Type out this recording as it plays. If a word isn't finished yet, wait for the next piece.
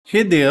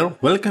Hey there,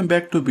 welcome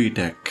back to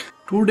BTech.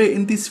 Today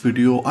in this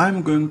video, I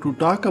am going to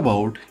talk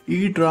about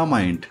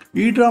EdrawMind.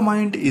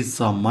 EdrawMind is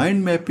a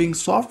mind mapping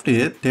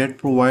software that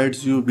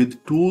provides you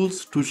with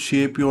tools to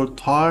shape your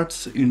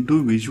thoughts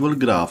into visual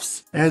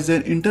graphs. As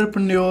an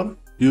entrepreneur,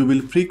 you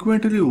will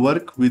frequently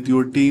work with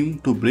your team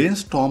to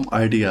brainstorm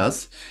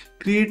ideas,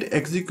 create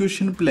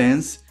execution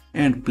plans,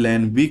 and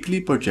plan weekly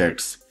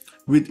projects.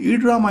 With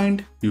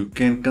EdrawMind, you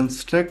can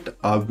construct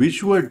a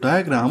visual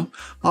diagram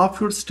of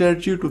your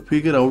strategy to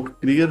figure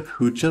out clear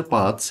future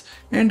paths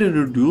and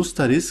reduce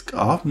the risk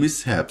of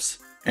mishaps.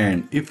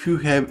 And if you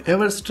have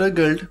ever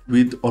struggled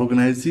with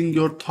organizing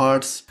your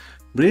thoughts,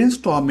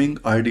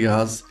 brainstorming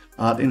ideas,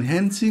 or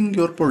enhancing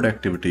your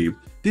productivity,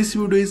 this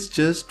video is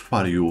just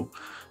for you.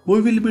 We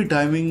will be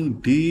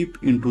diving deep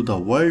into the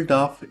world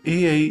of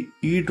AI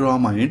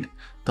EdrawMind,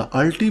 the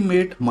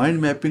ultimate mind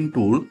mapping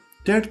tool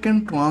that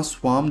can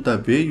transform the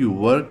way you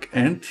work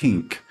and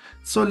think.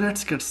 So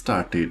let's get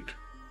started.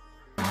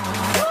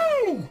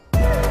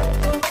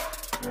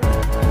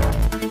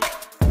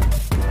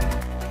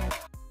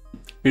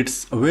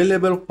 It's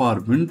available for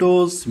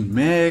Windows,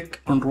 Mac,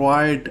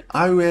 Android,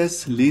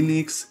 iOS,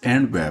 Linux,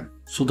 and web.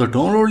 So the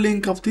download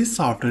link of this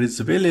software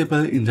is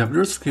available in the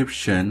video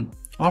description.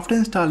 After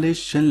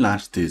installation,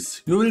 launch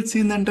this. You will see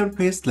an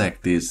interface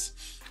like this.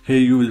 Here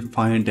you will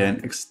find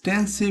an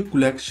extensive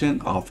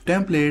collection of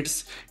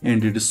templates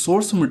and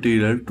resource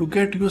material to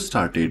get you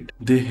started.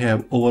 They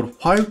have over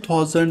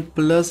 5000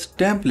 plus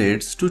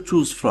templates to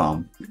choose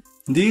from.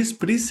 These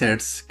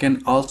presets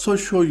can also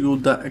show you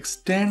the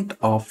extent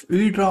of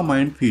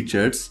EdrawMind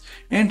features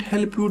and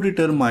help you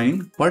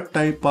determine what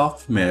type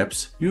of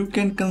maps you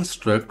can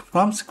construct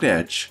from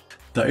scratch.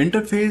 The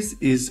interface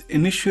is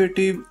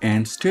intuitive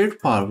and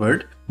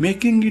straightforward,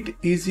 making it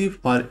easy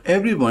for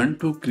everyone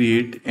to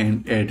create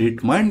and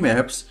edit mind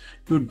maps.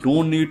 You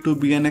don't need to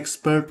be an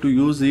expert to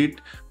use it,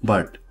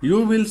 but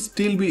you will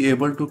still be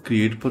able to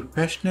create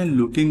professional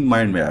looking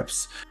mind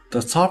maps.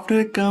 The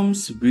software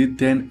comes with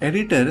an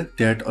editor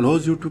that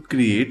allows you to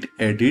create,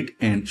 edit,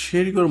 and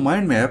share your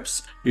mind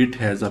maps. It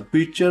has a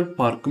feature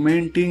for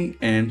commenting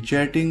and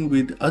chatting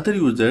with other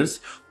users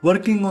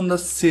working on the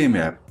same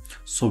app.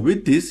 So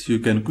with this, you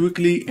can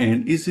quickly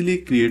and easily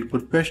create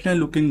professional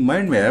looking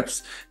mind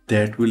maps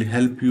that will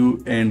help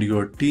you and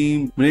your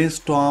team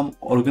brainstorm,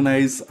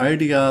 organize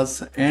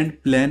ideas,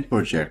 and plan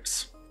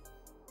projects.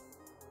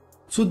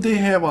 So they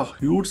have a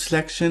huge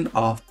selection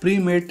of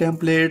pre-made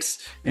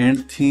templates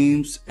and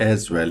themes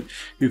as well.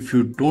 If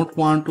you don't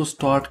want to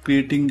start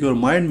creating your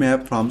mind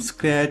map from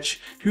scratch,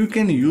 you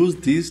can use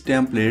these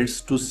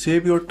templates to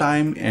save your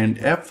time and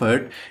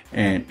effort,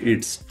 and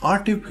its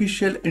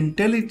artificial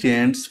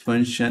intelligence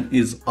function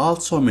is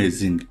also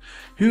amazing.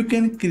 You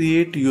can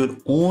create your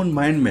own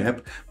mind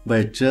map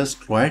by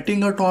just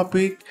writing a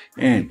topic,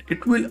 and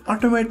it will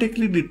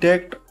automatically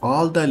detect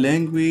all the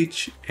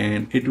language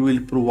and it will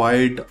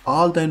provide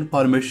all the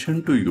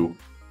information to you.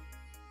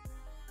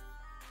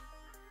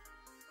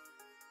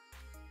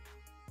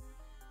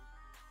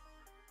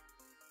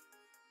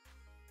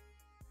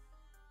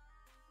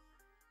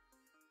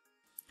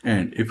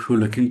 And if you're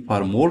looking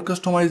for more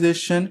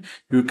customization,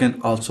 you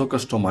can also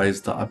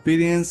customize the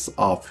appearance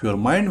of your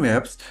mind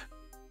maps.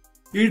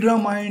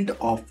 EdrawMind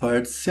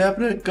offers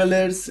several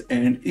colors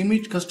and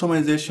image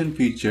customization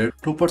features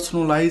to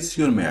personalize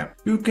your map.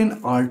 You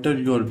can alter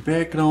your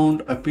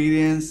background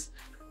appearance,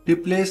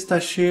 replace the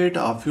shade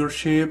of your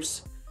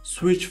shapes,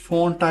 switch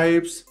font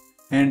types,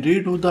 and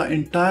redo the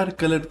entire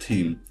color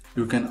theme.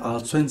 You can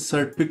also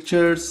insert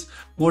pictures,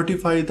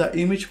 modify the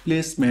image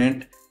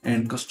placement,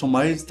 and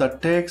customize the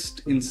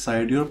text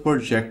inside your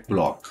project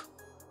block.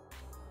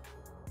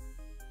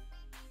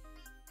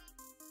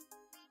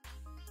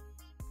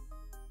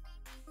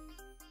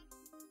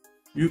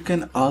 You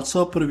can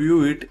also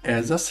preview it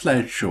as a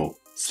slideshow.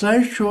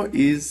 Slideshow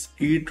is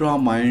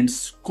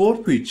EdrawMind's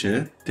core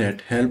feature that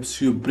helps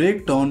you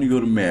break down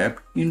your map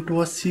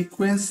into a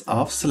sequence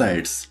of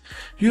slides.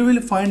 You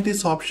will find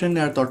this option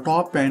at the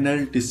top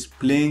panel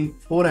displaying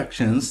 4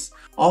 actions,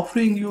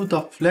 offering you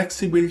the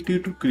flexibility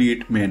to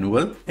create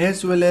manual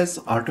as well as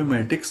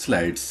automatic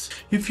slides.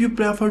 If you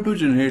prefer to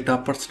generate a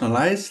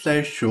personalized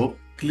slideshow,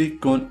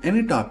 click on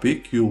any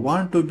topic you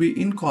want to be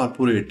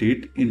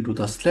incorporated into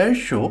the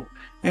slideshow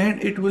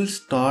and it will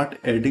start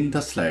adding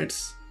the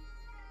slides.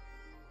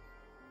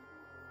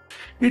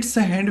 It's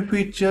a hand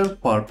feature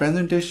for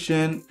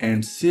presentation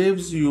and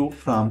saves you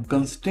from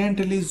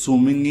constantly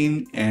zooming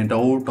in and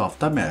out of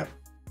the map.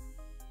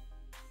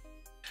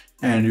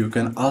 And you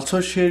can also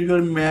share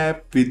your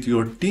map with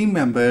your team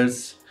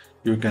members.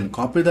 You can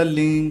copy the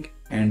link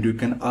and you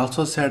can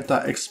also set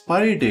the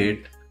expiry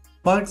date.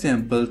 For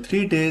example,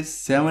 3 days,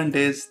 7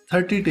 days,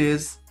 30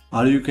 days,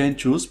 or you can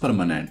choose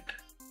permanent.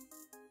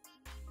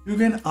 You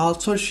can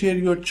also share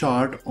your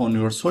chart on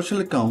your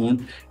social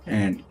account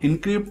and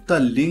encrypt the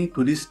link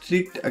to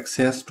restrict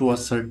access to a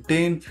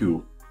certain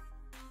few.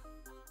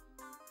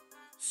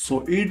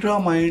 So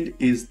EdrawMind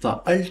is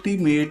the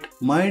ultimate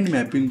mind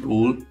mapping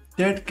tool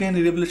that can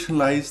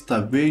revolutionize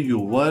the way you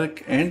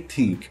work and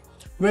think.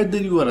 Whether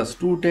you are a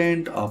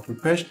student, a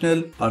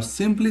professional, or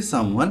simply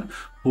someone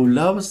who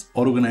loves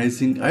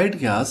organizing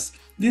ideas,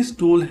 this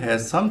tool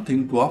has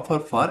something to offer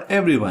for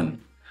everyone.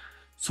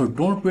 So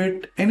don't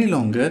wait any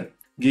longer.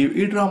 Give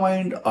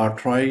EdrawMind a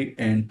try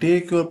and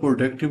take your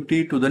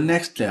productivity to the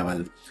next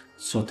level.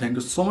 So thank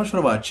you so much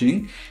for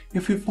watching.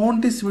 If you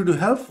found this video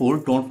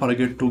helpful, don't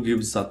forget to give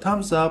us a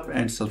thumbs up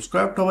and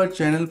subscribe to our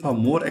channel for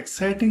more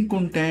exciting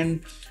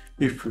content.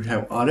 If you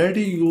have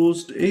already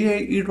used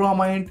AI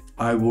EdrawMind,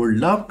 I would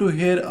love to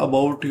hear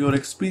about your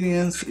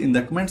experience in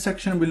the comment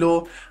section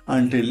below.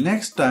 Until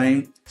next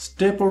time,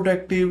 stay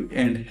productive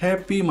and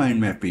happy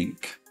mind mapping.